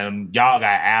and y'all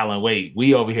got Alan Wake.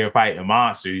 We over here fighting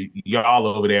monsters. You're all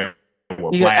over there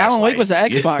with Alan Wake was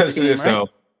an Xbox game, right? So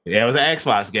yeah, it was an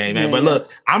Xbox game, man. But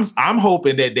look, I'm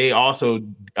hoping that they also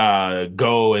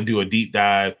go and do a deep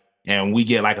dive and we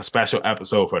get like a special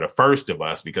episode for The First of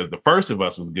Us, because The First of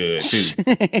Us was good too.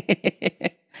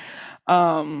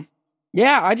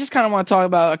 Yeah, I just kind of want to talk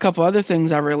about a couple other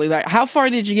things I really like. How far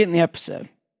did you get in the episode?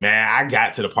 Man, I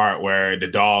got to the part where the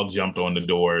dog jumped on the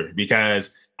door because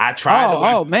I tried.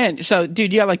 Oh man! So,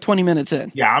 dude, you got like 20 minutes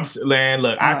in. Yeah, I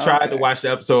tried to watch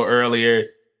the episode earlier,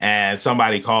 and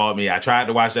somebody called me. I tried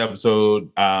to watch the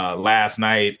episode last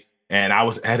night, and I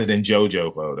was editing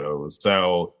JoJo photos,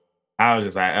 so I was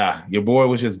just like, your boy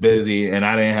was just busy, and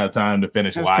I didn't have time to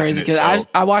finish watching crazy, it. Because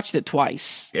I watched it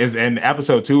twice. And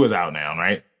episode 2 is out now,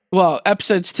 right? Well,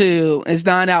 episode 2 is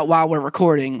not out while we're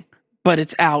recording, but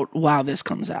it's out while this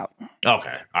comes out.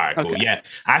 Okay. All right, cool. Yeah,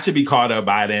 I should be caught up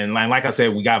by then. Like I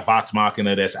said, we got Vox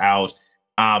Machina that's out.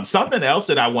 Something else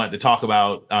that I wanted to talk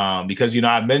about, because,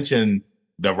 I mentioned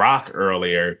The Rock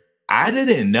earlier. I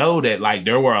didn't know that, like,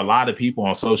 there were a lot of people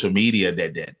on social media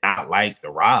that did not like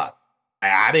The Rock.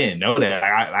 I didn't know that.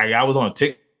 I was on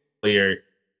TikTok earlier.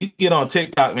 You get on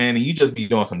TikTok, man, and you just be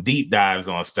doing some deep dives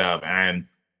on stuff. And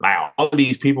like all of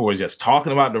these people were just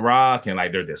talking about The Rock and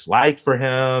like their dislike for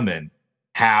him and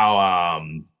how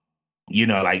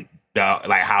like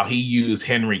how he used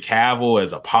Henry Cavill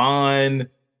as a pawn.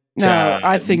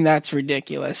 I think that's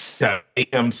ridiculous. To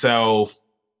make himself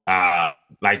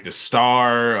like the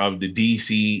star of the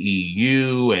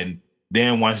DCEU. And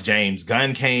then once James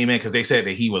Gunn came in, because they said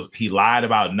that he lied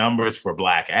about numbers for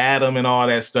Black Adam and all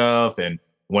that stuff. And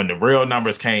when the real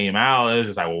numbers came out, it was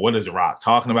just like, well, what is The Rock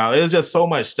talking about? It was just so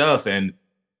much stuff. And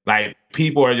like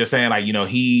people are just saying, like,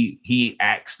 he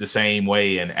acts the same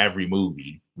way in every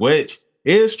movie, which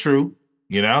is true,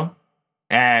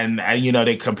 And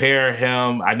they compare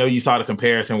him. I know you saw the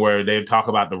comparison where they talk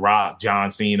about The Rock, John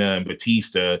Cena, and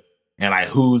Batista, and like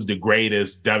who's the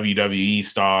greatest WWE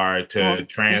star to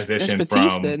transition it's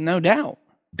Batista, from no doubt,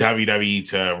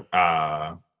 WWE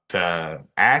to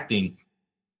acting.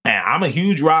 And I'm a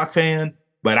huge Rock fan,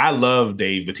 but I love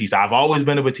Dave Bautista. I've always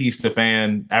been a Bautista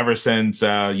fan ever since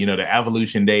the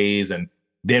Evolution days, and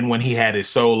then when he had his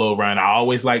solo run, I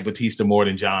always liked Bautista more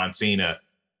than John Cena.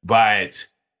 But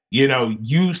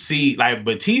you see, like,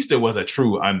 Batista was a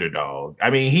true underdog.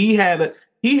 I mean, he had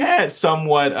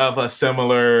somewhat of a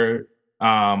similar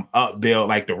upbuild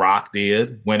like The Rock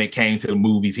did when it came to the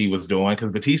movies he was doing, because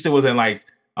Batista was in like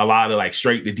a lot of like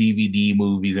straight to DVD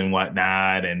movies and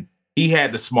whatnot, and he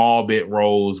had the small bit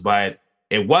roles. But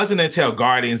it wasn't until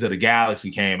Guardians of the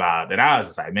Galaxy came out that I was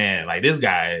just like, man, like, this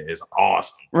guy is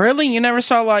awesome. Really? You never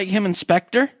saw like him and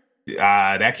Spectre?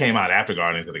 That came out after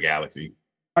Guardians of the Galaxy.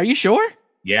 Are you sure?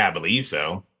 Yeah, I believe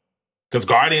so. Because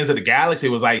Guardians of the Galaxy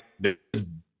was like this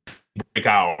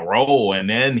breakout role, and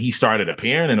then he started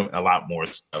appearing in a lot more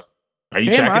stuff. Are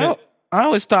you checking it? I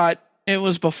always thought it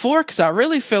was before, because I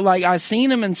really feel like I've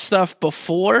seen him in stuff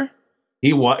before.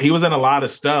 He was in a lot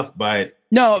of stuff, but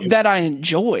that I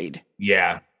enjoyed.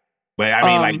 Yeah, but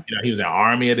I mean, he was in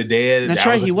Army of the Dead. That's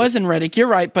right. He was in Riddick. You're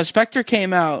right, but Spectre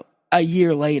came out a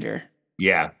year later.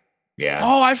 Yeah.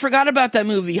 Oh, I forgot about that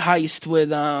movie Heist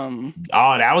with Oh,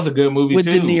 that was a good movie with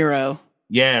too. De Niro.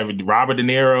 Yeah, Robert De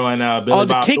Niro and Billy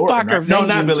Bob Thornton. Kickboxer. No,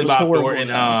 not Billy Bob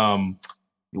Thornton.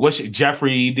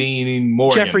 Jeffrey Dean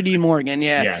Morgan. Jeffrey Dean Morgan,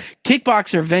 yeah.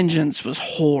 Kickboxer Vengeance was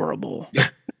horrible.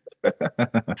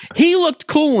 He looked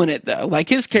cool in it though. Like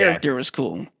his character was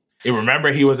cool. You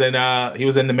remember he was in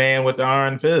The Man with the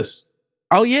Iron Fist.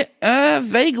 Oh yeah,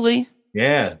 vaguely.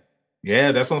 Yeah,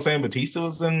 that's what I'm saying. Batista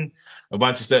was in a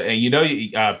bunch of stuff,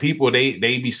 and people they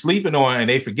be sleeping on and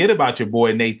they forget about your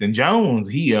boy Nathan Jones.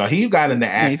 He got into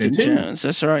acting Nathan too. Jones,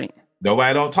 that's right.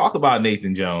 Nobody don't talk about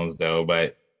Nathan Jones though,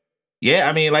 but yeah,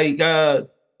 I mean, like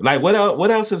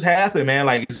what else has happened, man?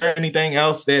 Like, is there anything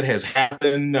else that has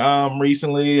happened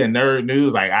recently in nerd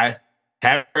news? Like, I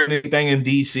haven't heard anything in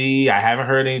DC. I haven't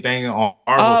heard anything on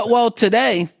Marvel. Well,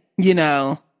 today,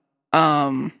 Jason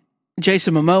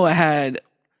Momoa had,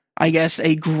 I guess,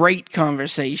 a great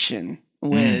conversation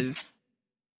with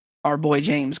our boy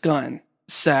James Gunn.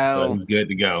 So he's good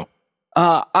to go.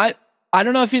 I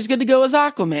don't know if he's good to go as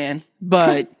Aquaman,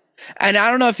 but and I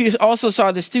don't know if you also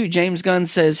saw this too. James Gunn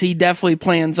says he definitely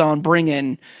plans on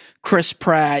bringing Chris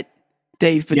Pratt,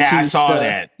 Dave Bautista. Yeah, I saw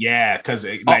that. Yeah, because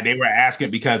they were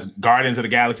asking because Guardians of the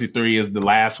Galaxy 3 is the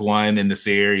last one in the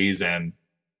series, and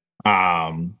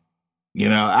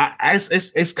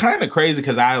it's kind of crazy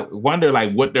because I wonder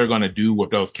like what they're gonna do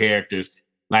with those characters.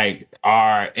 Like,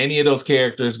 are any of those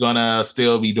characters gonna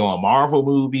still be doing Marvel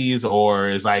movies, or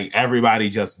is like everybody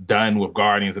just done with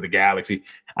Guardians of the Galaxy?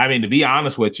 I mean, to be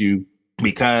honest with you,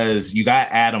 because you got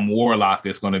Adam Warlock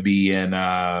that's gonna be in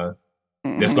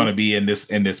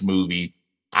this movie.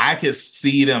 I could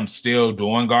see them still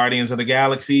doing Guardians of the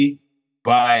Galaxy,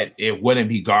 but it wouldn't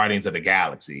be Guardians of the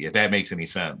Galaxy, if that makes any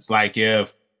sense. Like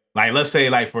let's say,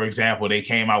 like, for example, they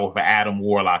came out with an Adam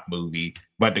Warlock movie,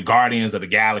 but the Guardians of the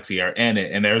Galaxy are in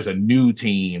it, and there's a new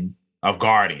team of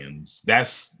Guardians.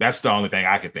 That's the only thing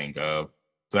I could think of.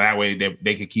 So that way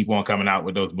they could keep on coming out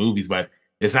with those movies, but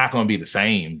it's not going to be the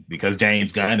same because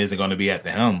James Gunn isn't going to be at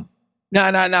the helm.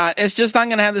 No. It's just not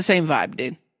going to have the same vibe,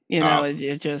 dude.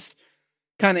 It just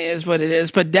kind of is what it is.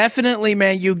 But definitely,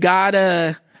 man, you got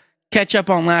to catch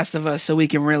up on Last of Us so we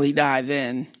can really dive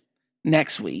in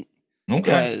next week.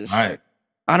 Okay. All right.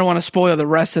 I don't want to spoil the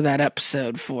rest of that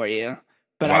episode for you.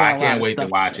 But I can't wait to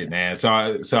watch it, man. So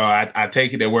I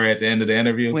take it that we're at the end of the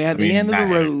interview. We're at the end of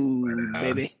the road,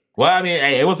 baby. Well, I mean,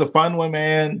 hey, it was a fun one,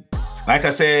 man. Like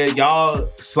I said, y'all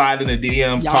slide in the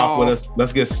DMs, talk with us.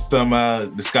 Let's get some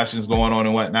discussions going on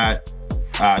and whatnot.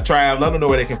 Trav, let them know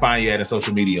where they can find you at in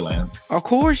social media land. Of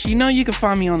course, you can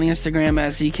find me on the Instagram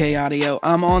at ZK Audio.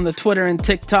 I'm on the Twitter and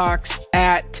TikToks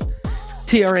at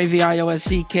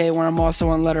TRAVIOSCK, where I'm also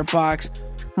on Letterboxd,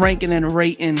 ranking and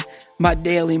rating my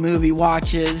daily movie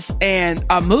watches. And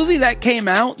a movie that came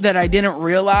out that I didn't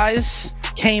realize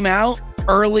came out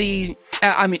early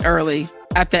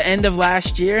at the end of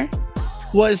last year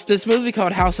was this movie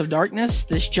called House of Darkness.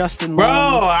 This Justin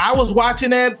Long. I was watching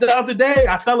that the other day.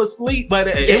 I fell asleep, but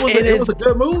it was a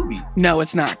good movie. No,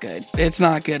 it's not good. It's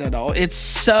not good at all. It's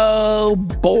so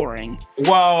boring.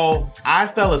 Well, I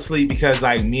fell asleep because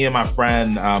like me and my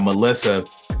friend Melissa,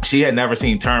 she had never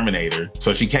seen Terminator,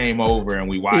 so she came over and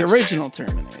we watched the original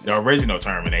Terminator. The original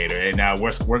Terminator, and now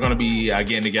we're going to be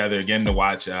getting together again to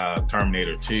watch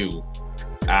Terminator 2.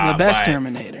 The best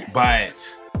Terminator.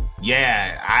 But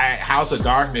yeah, House of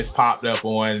Darkness popped up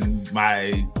on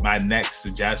my next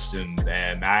suggestions,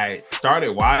 and I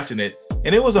started watching it,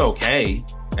 and it was okay.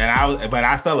 But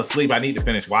I fell asleep. I need to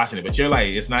finish watching it. But you're like,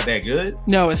 it's not that good?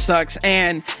 No, it sucks.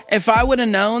 And if I would have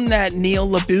known that Neil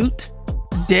LaBute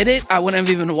did it, I wouldn't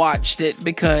have even watched it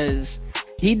because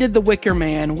he did The Wicker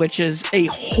Man, which is a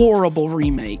horrible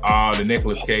remake. Oh, the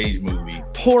Nicolas Cage movie.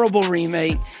 Horrible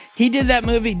remake. He did that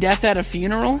movie Death at a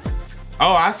Funeral.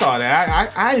 Oh, I saw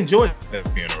that. I enjoyed that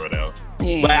funeral though.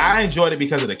 Yeah. But I enjoyed it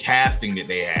because of the casting that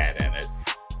they had in it.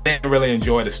 I didn't really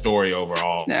enjoy the story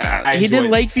overall. He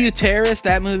did Lakeview Terrace.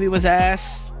 That movie was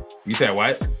ass. You said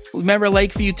what? Remember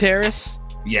Lakeview Terrace?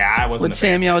 Yeah, I wasn't with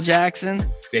Samuel Jackson.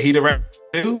 Did he direct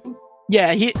too?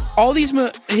 Yeah,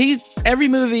 every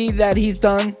movie that he's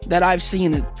done that I've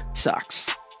seen, it sucks.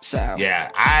 So yeah,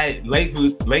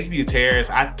 Lakeview Terrace.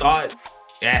 I thought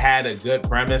it had a good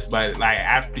premise, but like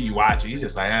after you watch it, you're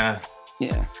just like,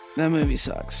 yeah, that movie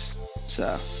sucks.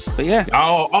 So, but yeah.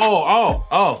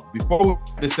 Oh! Before we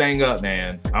wrap this thing up,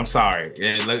 man, I'm sorry.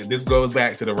 This goes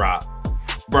back to The Rock,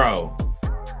 bro.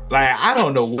 Like I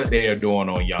don't know what they are doing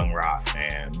on Young Rock,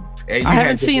 man. I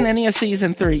haven't seen any of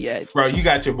season 3 yet. Bro, you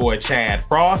got your boy Chad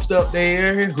Frost up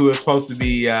there, who is supposed to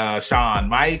be Shawn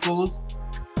Michaels.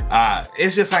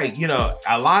 It's just like,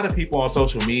 a lot of people on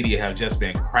social media have just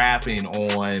been crapping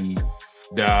on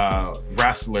the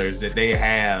wrestlers that they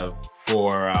have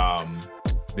for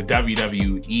the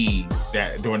WWE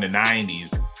that during the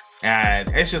 90s. And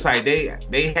it's just like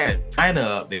they had China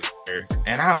up there,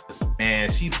 and I was, man,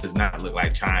 she does not look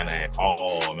like China at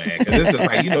all, man. Because it's just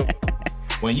like, you know,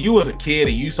 when you was a kid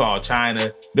and you saw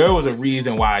China, there was a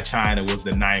reason why China was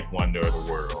the ninth wonder of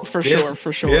the world. For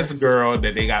sure. This girl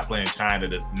that they got playing China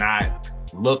does not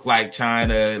look like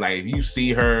China. Like, if you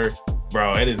see her,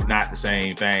 bro, it is not the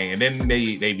same thing. And then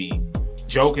they be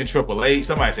joking Triple H.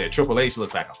 Somebody said Triple H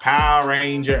looks like a Power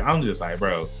Ranger. I'm just like,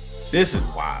 bro, this is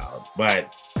wild.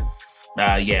 But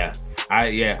I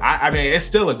mean, it's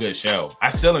still a good show. I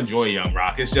still enjoy Young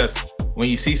Rock. It's just when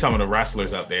you see some of the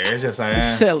wrestlers up there, it's just like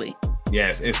it's silly.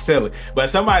 Yes, it's silly. But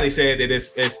somebody said that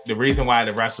it's the reason why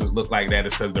the wrestlers look like that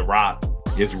is because The Rock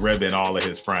is ribbing all of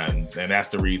his friends, and that's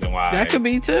the reason why that could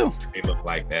be too. They look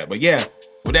like that. But yeah,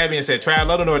 with that being said, Trav,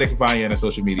 let them know where they can find you in the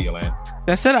social media land.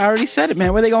 That's it. I already said it,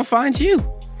 man. Where they gonna find you?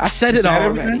 I said it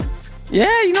already. Everything?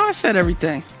 Yeah, you know I said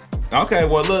everything. Okay,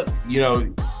 well, look, you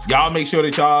know, y'all make sure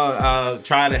that y'all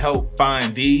try to help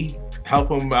find D, help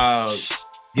him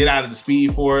get out of the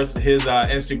Speed Force. His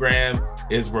Instagram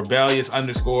is rebellious __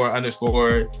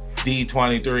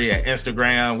 D23 at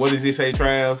Instagram. What does he say,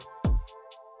 Trav?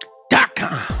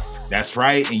 .com. That's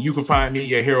right. And you can find me,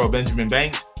 your hero, Benjamin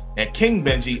Banks, at King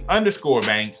Benji _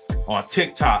 Banks on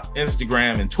TikTok,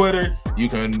 Instagram, and Twitter. You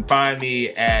can find me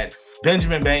at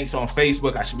Benjamin Banks on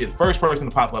Facebook. I should be the first person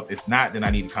to pop up. If not, then I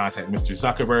need to contact Mr.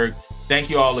 Zuckerberg. Thank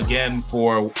you all again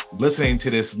for listening to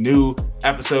this new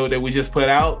episode that we just put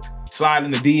out. Slide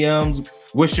in the DMs.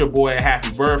 Wish your boy a happy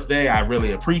birthday. I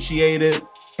really appreciate it.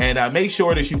 And make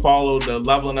sure that you follow the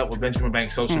Leveling Up with Benjamin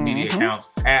Banks social media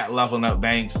accounts at Leveling Up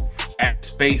Banks, at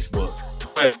Facebook,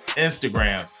 Twitter,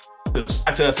 Instagram.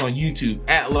 Subscribe to us on YouTube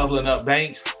at Leveling Up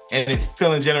Banks. And if you're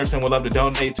feeling generous and would love to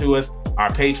donate to us, our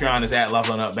Patreon is at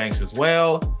Leveling Up Banks as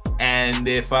well. And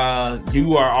if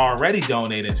you are already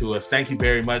donating to us, thank you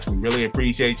very much. We really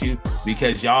appreciate you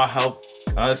because y'all help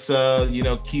us,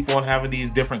 keep on having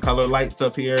these different color lights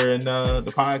up here in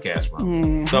the podcast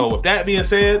room. So with that being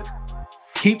said,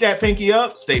 keep that pinky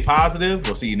up, stay positive.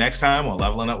 We'll see you next time on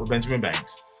Leveling Up with Benjamin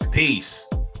Banks. Peace.